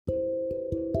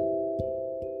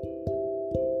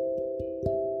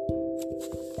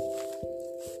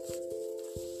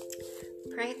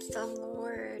the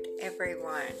Lord,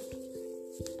 everyone.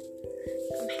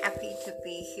 I'm happy to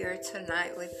be here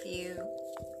tonight with you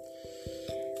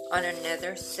on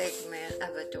another segment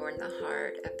of Adorn the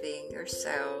Heart of Being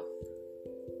Yourself.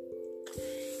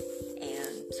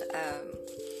 And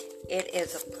it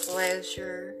is a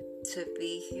pleasure to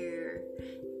be here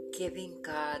giving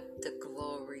God the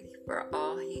glory for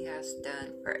all He has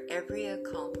done, for every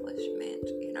accomplishment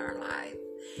in our life,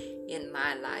 in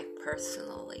my life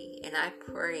personally. And I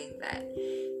pray that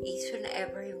each and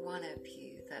every one of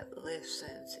you that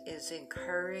listens is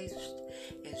encouraged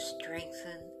and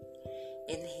strengthened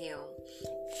in Him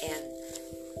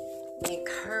and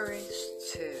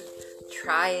encouraged to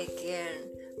try again,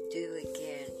 do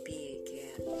again, be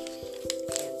again,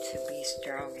 and to be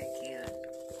strong again.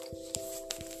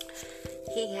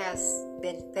 He has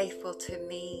been faithful to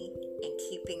me in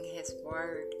keeping His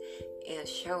word and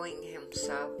showing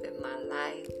Himself in my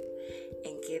life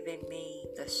and giving me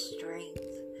the strength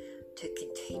to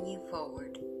continue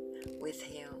forward with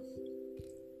Him.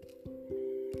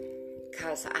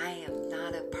 Because I am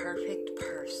not a perfect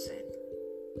person,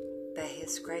 but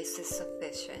His grace is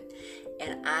sufficient,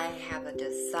 and I have a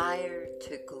desire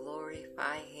to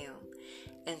glorify Him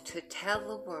and to tell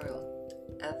the world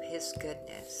of His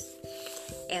goodness.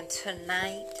 And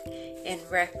tonight, in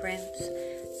reference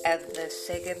of the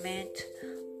segment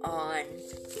on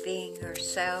being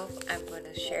yourself, I'm going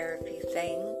to share a few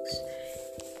things.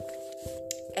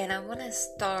 And I want to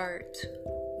start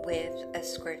with a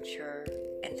scripture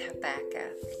in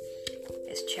Habakkuk.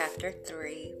 It's chapter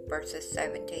 3, verses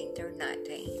 17 through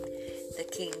 19, the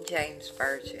King James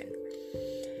Version.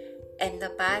 And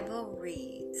the Bible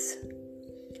reads,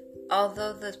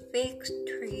 "Although the fig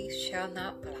tree shall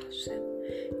not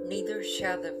blossom, neither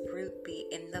shall the fruit be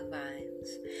in the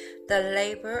vines, the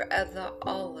labor of the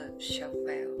olive shall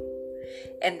fail,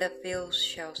 and the fields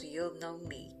shall yield no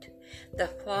meat. The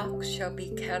flock shall be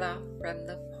cut off from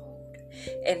the fold,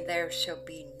 and there shall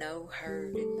be no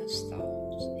herd in the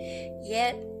stalls.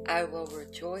 Yet I will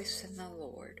rejoice in the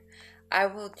Lord. I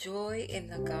will joy in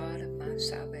the God of my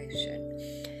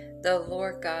salvation. The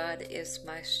Lord God is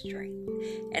my strength,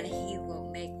 and He will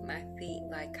make my feet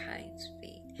like hinds'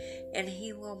 feet, and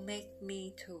He will make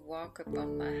me to walk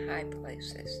upon my high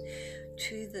places,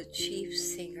 to the chief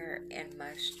singer and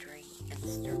my string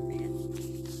instrument."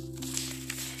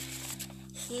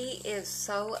 He is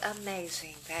so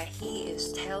amazing that He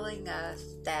is telling us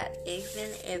that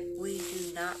even if we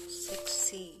do not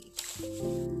succeed,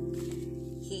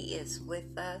 He is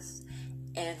with us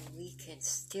and we can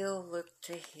still look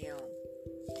to Him,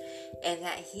 and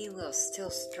that He will still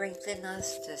strengthen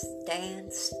us to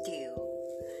stand still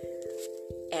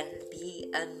and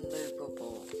be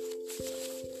unmovable.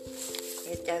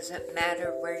 It doesn't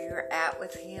matter where you're at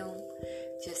with Him.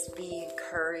 Just be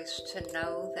encouraged to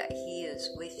know that He is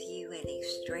with you and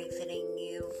He's strengthening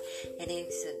you and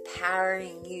He's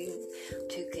empowering you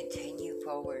to continue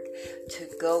forward, to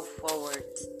go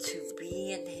forward, to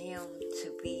be in Him,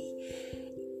 to be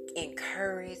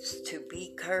encouraged, to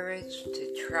be couraged,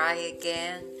 to try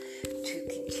again, to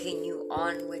continue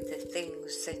on with the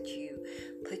things that you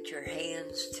put your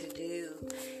hands to do.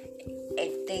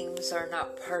 And things are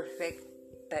not perfect,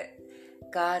 but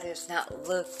God is not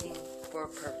looking for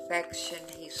perfection.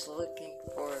 He's looking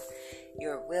for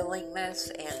your willingness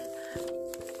and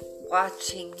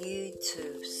watching you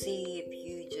to see if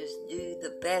you just do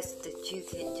the best that you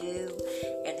can do,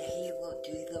 and He will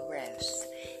do the rest.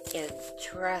 And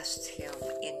trust Him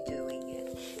in doing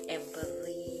it, and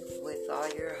believe with all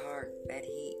your heart that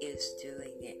He is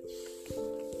doing it.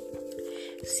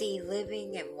 See,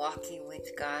 living and walking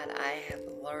with God, I have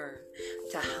learned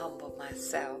to humble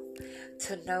myself,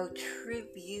 to know true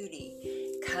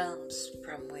beauty comes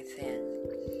from within.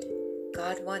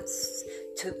 God wants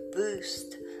to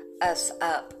boost us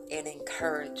up in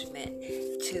encouragement,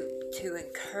 to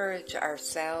encourage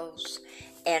ourselves,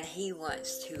 and He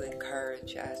wants to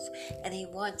encourage us, and He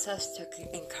wants us to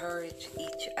encourage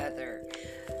each other,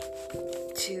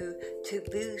 to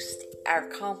boost our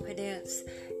confidence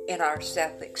in our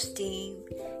self-esteem,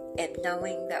 and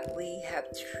knowing that we have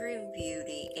true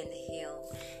beauty in Him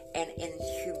and in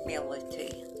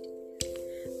humility.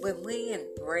 When we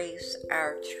embrace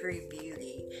our true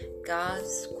beauty,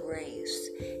 God's grace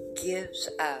gives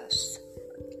us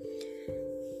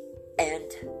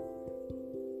and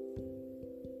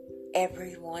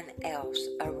everyone else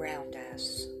around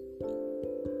us.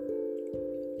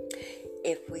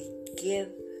 If we give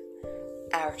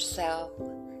ourselves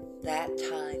that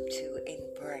time to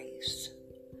embrace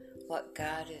what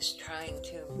God is trying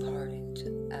to impart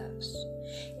into us.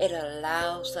 It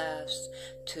allows us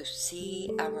to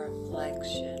see a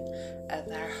reflection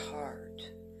of our heart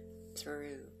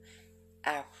through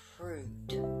our fruit,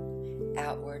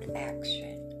 outward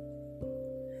action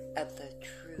of the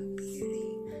true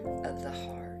beauty of the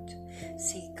heart.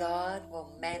 See, God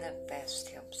will manifest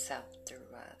Himself through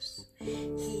us.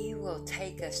 He will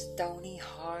take a stony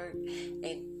heart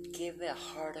and give a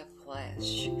heart of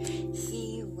flesh.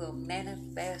 He will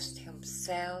manifest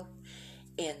Himself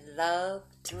in love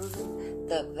through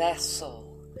the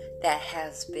vessel that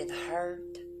has been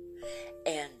hurt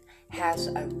and has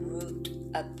a root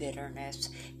of bitterness.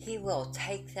 He will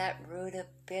take that root of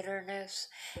bitterness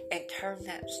and turn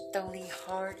that stony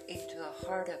heart into a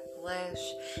heart of flesh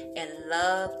and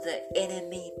love the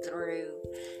enemy through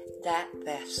that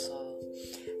vessel.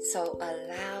 So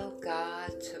allow God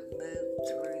to move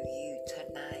through you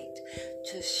tonight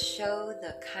to show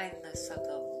the kindness of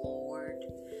the Lord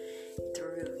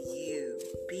through you.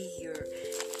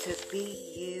 To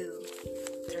be you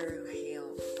through Him.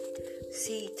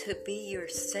 See, to be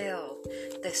yourself,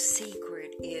 the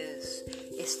secret is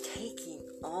taking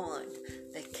on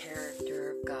the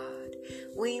character of God.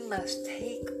 We must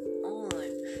take on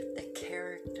the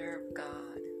character of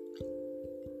God.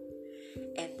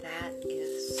 And that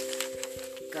is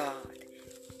God.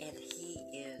 And He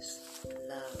is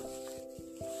love.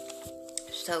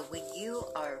 So when you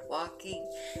are walking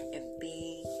and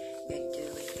being and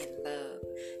doing in love,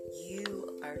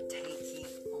 you are taking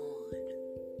on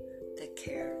the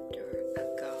character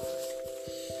of God.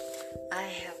 I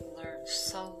have learned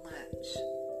so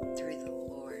much through the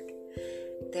Lord.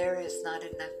 There is not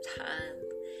enough time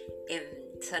in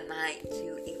tonight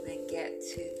to even get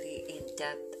to the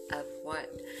in-depth of what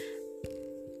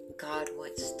God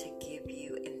wants to give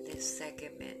you in this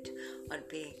segment on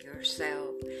being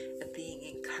yourself and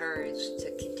being encouraged to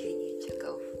continue to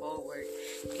go forward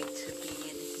and to be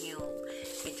in Him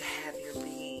and to have your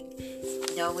being,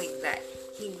 knowing that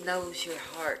He knows your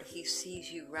heart. He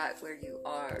sees you right where you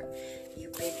are.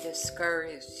 You've been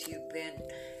discouraged. You've been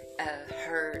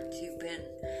hurt.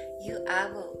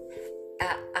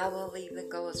 I will even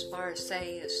go as far as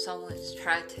say if someone's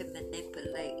trying to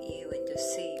manipulate you and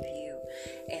deceive you,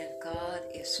 and God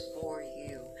is for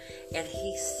you, and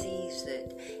He sees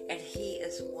it, and He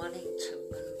is wanting to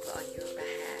move on your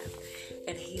behalf,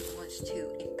 and He wants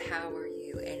to empower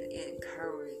you and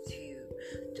encourage you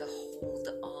to hold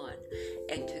on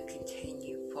and to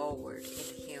continue forward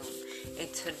in Him,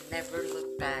 and to never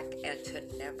look back and to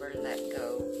never let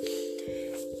go.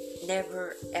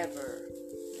 Never ever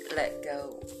let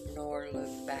go nor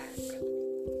look back.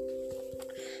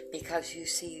 Because you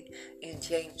see in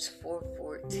James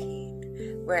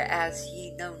 4:14, whereas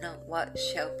ye know not what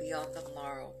shall be on the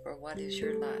morrow, for what is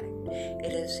your life?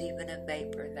 It is even a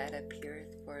vapor that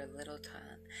appeareth for a little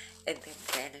time, and then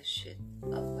vanisheth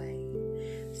away.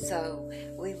 So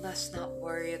we must not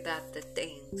worry about the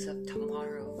things of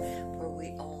tomorrow, for we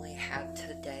only have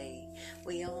today.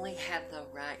 We only have the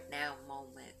right now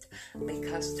moment,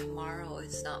 because tomorrow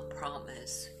is not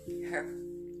promised.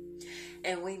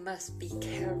 And we must be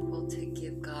careful to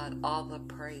give God all the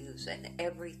praise and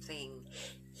everything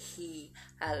He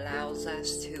allows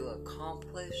us to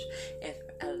accomplish and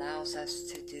allows us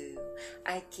to do.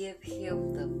 I give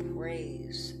Him the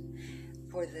praise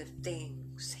for the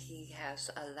things He has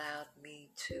allowed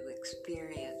me to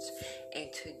experience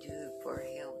and to do for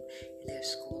Him in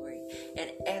His glory. And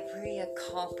every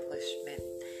accomplishment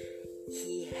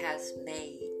He has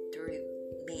made through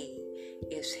me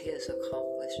is His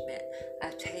accomplishment. I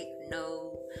take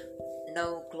no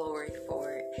glory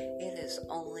for it. It is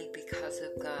only because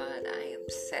of God I am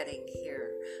sitting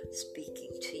here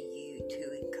speaking to you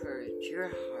to encourage your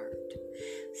heart.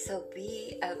 So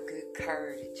be of good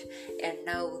courage and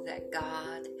know that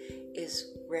God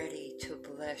is ready to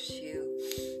bless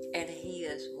you, and He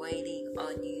is waiting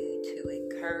on you to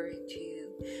encourage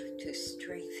you, to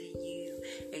strengthen you,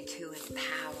 and to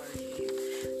empower you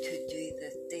to do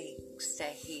the things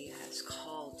that He has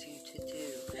called you to do.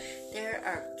 There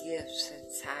are gifts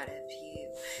inside of you.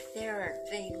 There are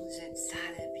things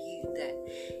inside of you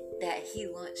that He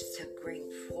wants to bring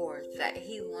forth, that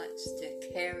He wants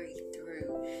to carry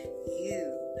through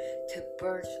you, to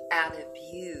birth out of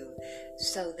you,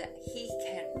 so that He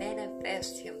can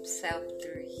manifest Himself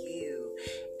through you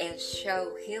and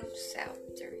show Himself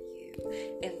through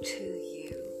you and to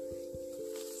you,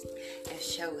 and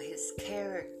show His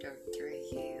character through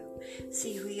you.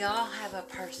 See, we all have a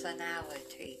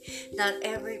personality. Not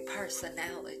every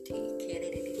personality,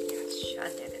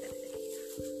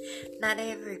 not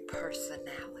every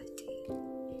personality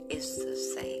is the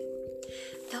same.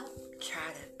 Don't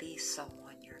try to be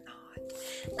someone you're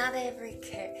not. Not every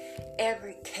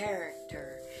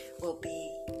character will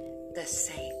be the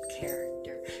same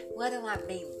character. What do I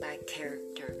mean by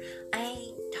character? I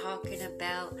ain't talking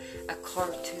about a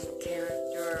cartoon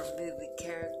character or movie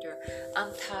character.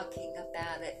 I'm talking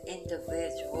about an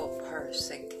individual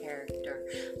person character.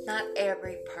 Not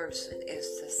every person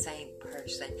is the same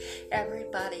person.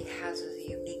 Everybody has a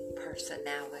unique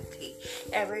personality.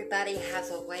 Everybody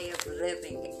has a way of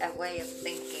living, a way of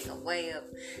thinking, a way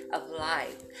of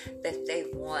life that they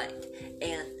want.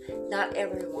 And not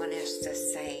everyone is the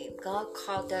same. God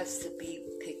called us to be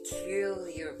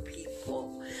peculiar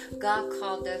people. God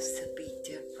called us to be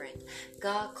different.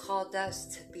 God called us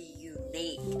to be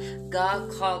unique.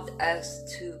 God called us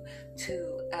to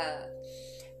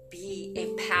be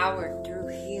empowered through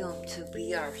Him to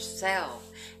be ourselves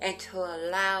and to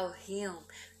allow Him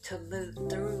to move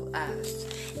through us.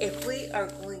 If we are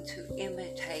going to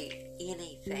imitate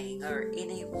anything or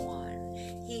anyone,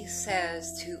 He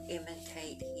says to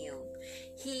imitate Him.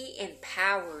 He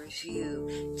empowers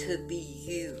you to be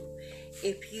you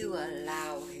if you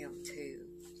allow Him to.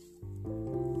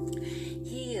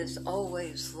 He is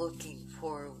always looking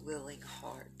for a willing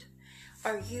heart.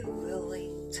 Are you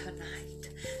willing tonight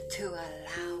to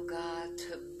allow God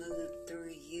to move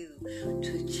through you,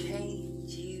 to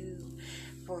change you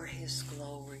for His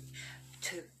glory,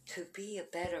 to be a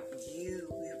better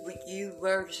you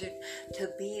version, to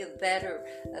be a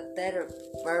better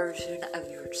version of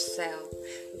yourself?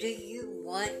 Do you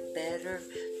want better?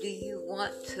 Do you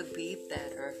want to be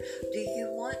better? Do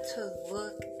you want to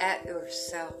look at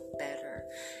yourself better?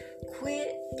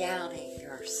 Quit downing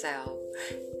yourself.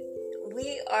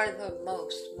 We are the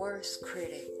most worst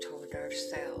critic toward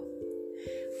ourselves.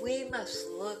 We must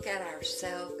look at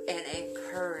ourselves and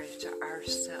encourage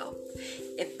ourselves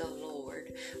in the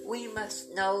Lord. We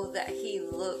must know that He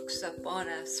looks upon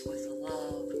us with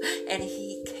love and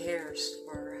He cares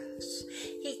for us.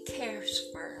 He cares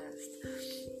for us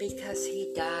because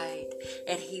He died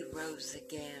and He rose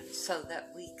again so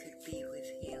that we could be with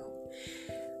Him.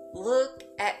 Look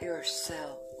at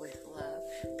yourself with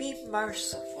love. Be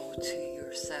merciful to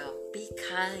yourself. Be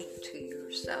kind to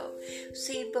yourself.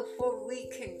 See, before we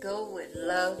can go and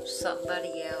love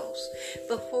somebody else,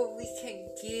 before we can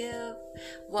give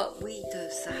what we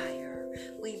desire,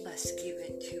 we must give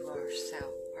it to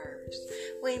ourselves first.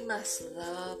 We must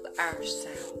love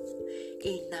ourselves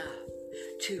enough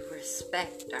to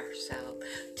respect ourselves,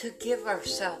 to give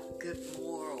ourselves good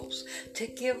morals, to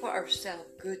give ourselves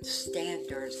good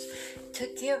standards, to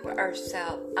give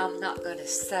ourselves, I'm not going to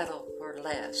settle for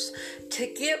less,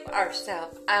 to give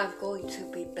ourselves, I'm going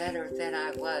to be better than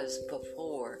I was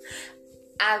before.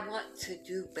 I want to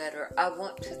do better. I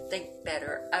want to think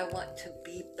better. I want to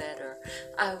be better.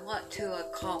 I want to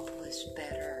accomplish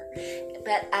better.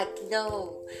 But I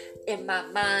know in my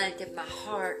mind, in my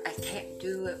heart, I can't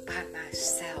do it by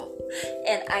myself.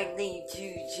 And I need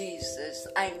you, Jesus.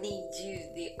 I need you,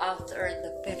 the author and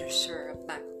the finisher of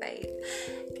my faith.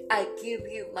 I give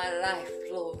you my life,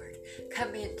 Lord.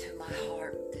 Come into my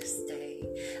heart this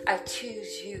day. I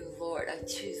choose you, Lord. I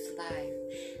choose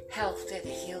life, health and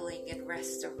healing and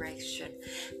restoration.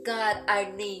 God,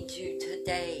 I need you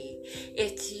today.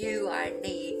 It's you I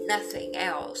need, nothing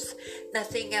else.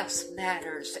 Nothing else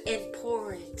matters. And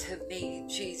pour into me,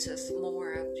 Jesus,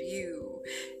 more of you,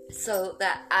 so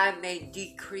that I may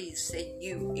decrease and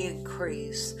you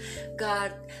increase.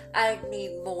 God, I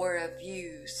need more of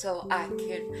you so I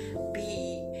can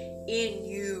be in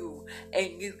you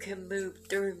and you can move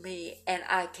through me and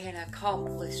I can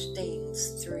accomplish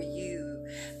things through you,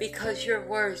 because your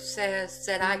word says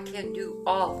that I can do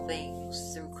all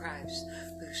things through Christ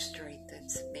who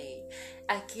strengthens me.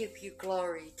 I give you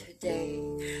glory today.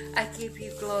 I give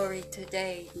you glory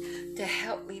today to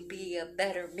help me be a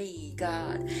better me,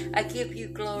 God. I give you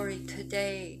glory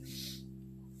today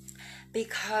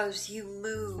because you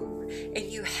move and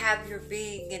you have your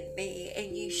being in me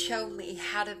and you show me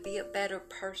how to be a better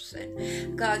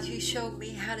person. God, you show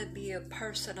me how to be a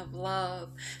person of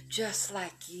love just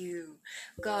like you.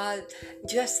 God,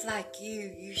 just like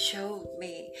you showed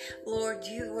me. Lord,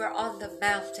 you were on the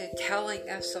mountain telling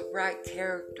us the right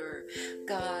character.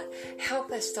 God,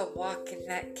 help us to walk in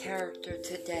that character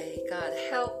today. God,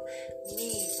 help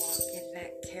me walk in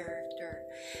that character.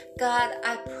 God,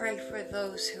 I pray for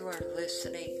those who are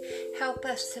listening. Help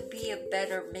us to be a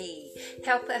better me.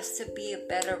 Help us to be a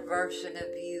better version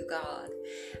of you, God.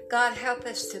 God, help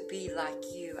us to be like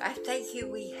you. I thank you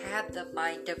we have the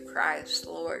mind of Christ,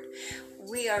 Lord.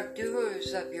 we are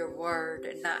doers of your word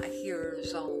and not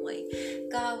hearers only.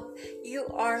 God, you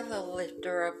are the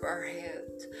lifter of our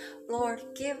heads. Lord,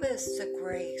 give us the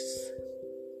grace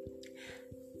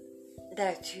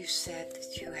that you said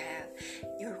that you have.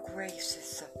 Your grace is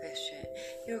sufficient.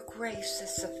 Your grace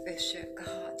is sufficient,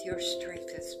 God. Your strength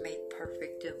is made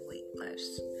perfect in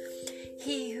weakness.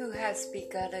 He who has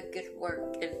begun a good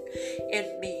work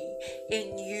in me,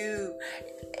 in you,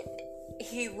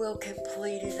 he will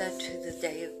complete it unto the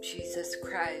day of Jesus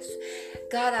Christ.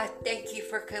 God, I thank you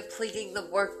for completing the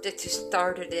work that you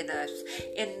started in us,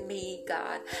 in me,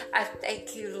 God. I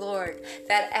thank you, Lord,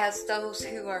 that as those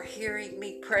who are hearing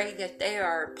me pray, that they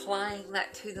are applying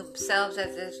that to themselves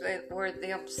as if it were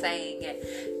them saying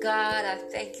it. God, I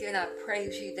thank you and I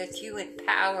praise you that you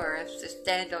empower us to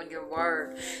stand on your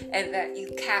word and that you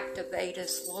captivate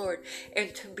us, Lord,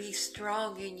 and to be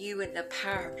strong in you in the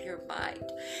power of your might.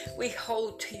 We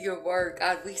hold to your word,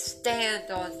 God. We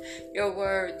stand on your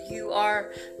word. You are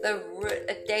the root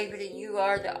of David and you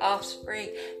are the offspring.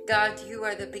 God, you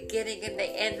are the beginning and the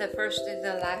end, the first and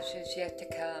the last is yet to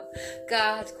come.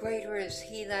 God, greater is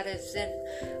he that is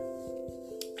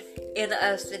in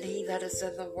us than he that is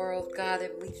in the world, God,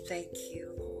 and we thank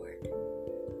you, Lord,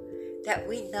 that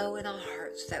we know in our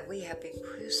hearts that we have been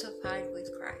crucified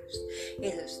with Christ.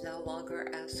 It is no longer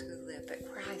us who live, but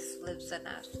Christ lives in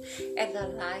us. And the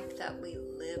life that we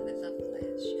live in the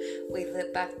flesh, we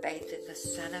live by faith in the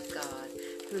Son of God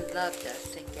who loved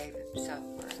us and gave himself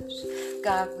for us.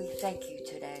 God, we thank you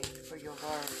today for your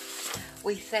word.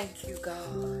 We thank you,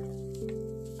 God.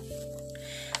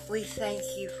 We thank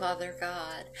you, Father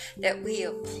God, that we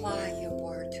apply your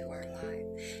word to our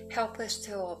life. Help us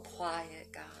to apply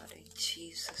it, God, in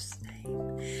Jesus'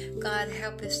 name. God,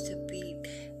 help us to be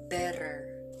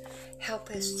better.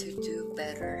 Help us to do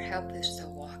better. Help us to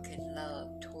walk in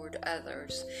love toward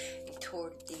others and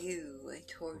toward you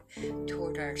and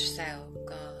toward ourselves,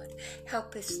 God.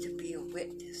 Help us to be a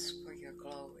witness for your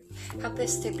glory. Help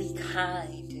us to be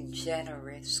kind and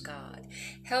generous, God.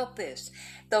 Help us.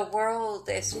 The world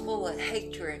is full of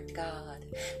hatred, God,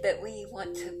 but we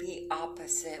want to be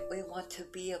opposite. We want to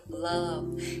be of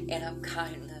love and of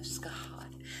kindness,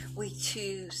 God. We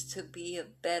choose to be a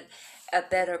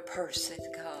better person,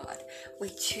 God. We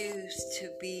choose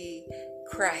to be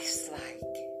Christ-like,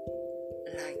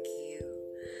 like you.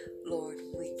 Lord,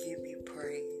 we give you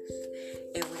praise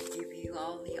and we give you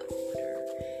all the honor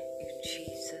in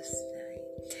Jesus'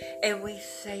 name. And we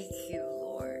thank you,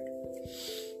 Lord,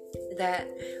 that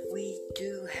we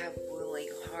do have willing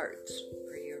hearts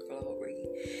for your glory,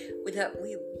 that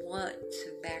we want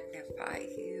to magnify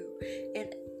you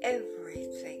in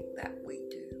everything that we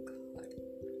do,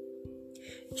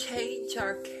 God. Change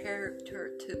our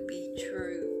character to be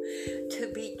true,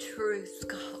 to be truth,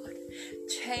 God.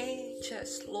 Change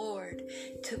us, Lord,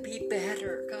 to be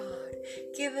better, God.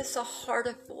 Give us a heart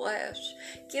of flesh.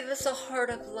 Give us a heart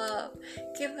of love.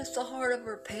 Give us a heart of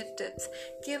repentance.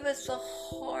 Give us a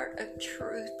heart of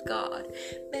truth, God.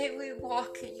 May we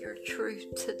walk in your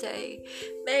truth today.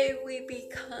 May we be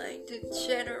kind and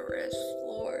generous,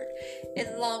 Lord,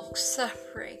 and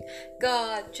long-suffering.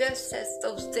 God, just as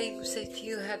those things that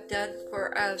you have done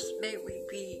for us, may we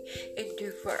be and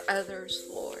do for others,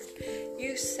 Lord.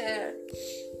 You said,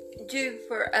 do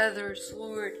for others,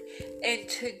 Lord, and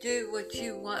to do what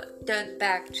you want done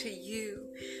back to you.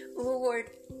 Lord,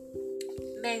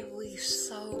 may we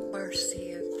sow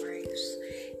mercy and grace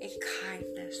and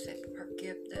kindness and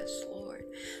forgiveness, Lord.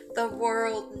 The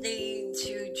world needs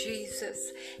you,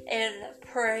 Jesus, and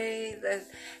pray that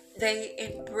they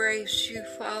embrace you,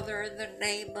 Father, in the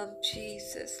name of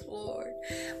Jesus, Lord.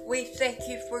 We thank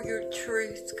you for your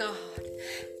truth, God,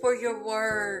 for your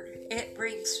word. It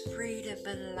brings freedom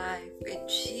and life in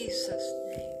Jesus'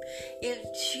 name. In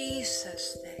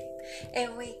Jesus' name.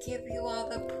 And we give you all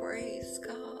the praise,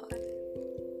 God.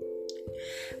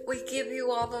 We give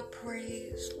you all the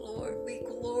praise, Lord. We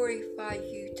glorify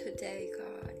you today, God.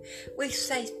 We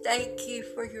say thank you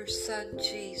for your Son,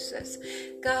 Jesus.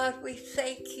 God, we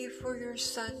thank you for your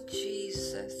Son,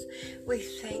 Jesus. We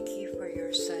thank you for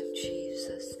your Son,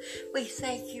 Jesus. We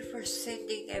thank you for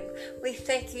sending him. We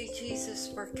thank you,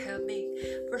 Jesus, for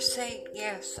coming, for saying,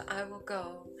 yes, I will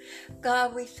go.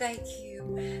 God, we thank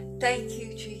you. Thank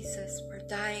you, Jesus, for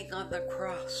dying on the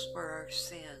cross for our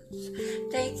sins.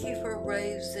 Thank you for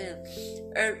raising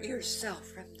yourself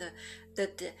from the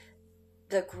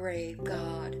grave,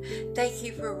 God. Thank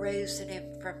you for raising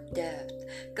him from death,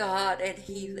 God, and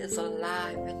he is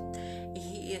alive and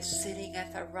he is sitting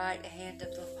at the right hand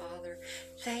of the Father.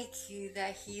 Thank you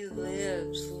that he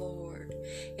lives, Lord,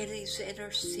 and he's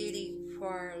interceding for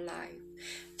our life.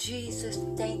 Jesus,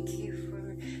 thank you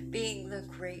for being the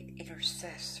great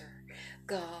intercessor,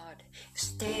 God,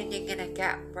 standing in a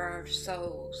gap for our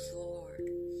souls, Lord.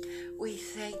 We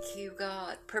thank you,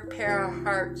 God. Prepare our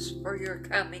hearts for your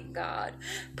coming, God.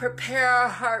 Prepare our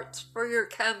hearts for your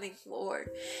coming, Lord.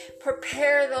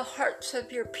 Prepare the hearts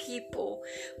of your people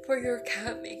for your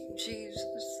coming,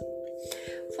 Jesus.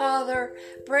 Father,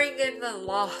 bring in the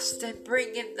lost and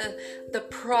bring in the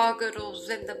prodigals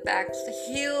and the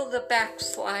heal the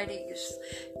backslidings,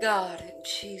 God, in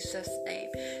Jesus' name.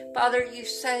 Father, you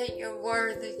say in your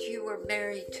word that you were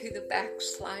married to the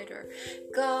backslider.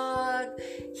 God,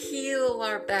 heal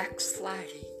our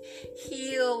backsliding.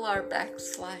 Heal our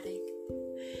backsliding.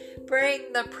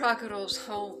 Bring the prodigals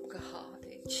home, God,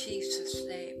 in Jesus'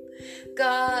 name.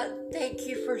 God, thank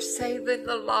you for saving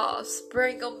the lost.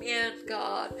 Bring them in,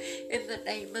 God, in the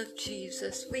name of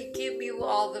Jesus. We give you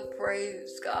all the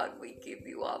praise, God. We give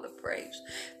you all the praise.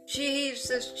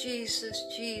 Jesus, Jesus,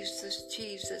 Jesus,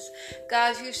 Jesus.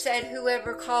 God, you said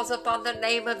whoever calls upon the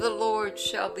name of the Lord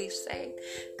shall be saved.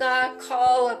 God,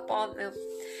 call upon them.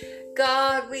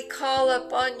 God, we call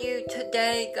upon you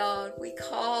today, God. We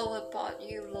call upon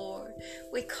you, Lord.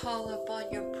 We call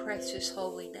upon your precious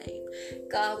holy name.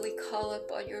 God, we call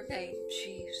upon your name,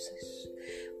 Jesus.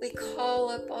 We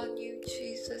call upon you,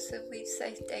 Jesus, and we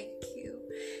say thank you.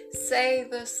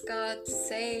 Save us, God.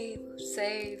 Save,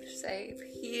 save, save.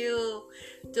 Heal,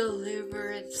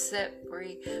 deliver, and set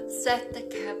free. Set the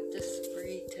captives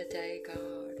free today, God.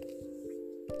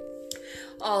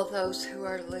 All those who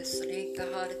are listening,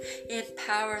 God,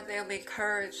 empower them,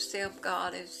 encourage them,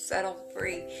 God, and set them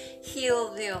free. Heal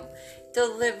them,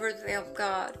 deliver them,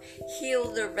 God.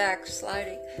 Heal their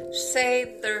backsliding.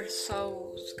 Save their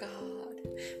souls, God.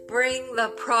 Bring the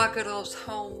prodigals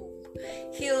home.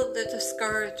 Heal the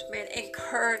discouragement.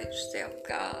 Encourage them,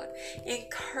 God.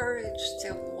 Encourage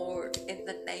them, Lord, in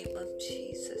the name of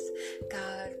Jesus.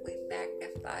 God, we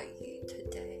magnify you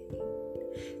today.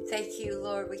 Thank you,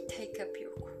 Lord. We take up your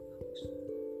cross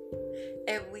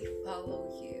and we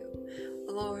follow you.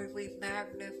 Lord, we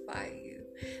magnify you.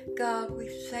 God, we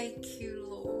thank you,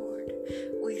 Lord.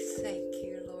 We thank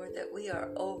you, Lord, that we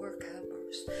are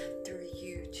overcomers through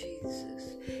you,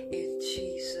 Jesus. In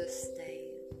Jesus' name.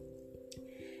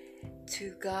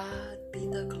 To God be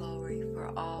the glory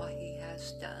for all he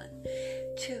has done.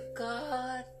 To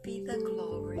God be the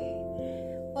glory.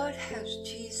 What has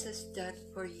Jesus done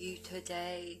for you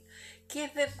today?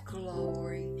 Give him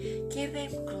glory. Give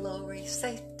him glory.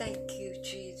 Say thank you,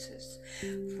 Jesus,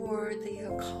 for the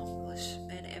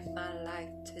accomplishment in my life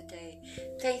today.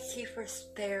 Thank you for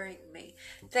sparing me.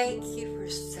 Thank you for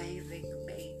saving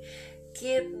me.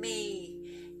 Give me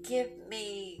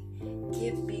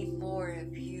more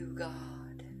of you,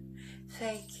 God.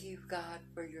 Thank you, God,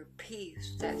 for your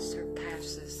peace that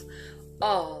surpasses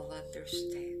all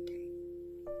understanding.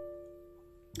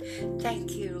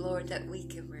 Thank you, Lord, that we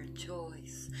can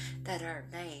rejoice that our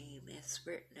name is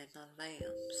written in the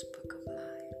Lamb's Book of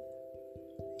Life.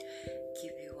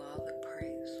 Give you all the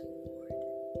praise, Lord.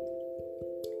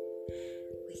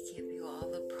 We give you all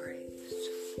the praise.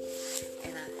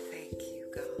 And I thank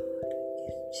you, God,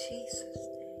 in Jesus'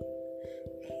 name.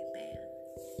 Amen.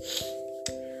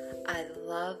 I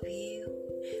love you.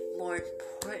 More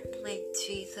importantly,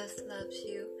 Jesus loves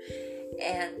you.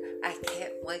 And I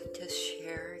can't wait to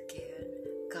share again.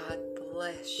 God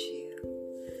bless you.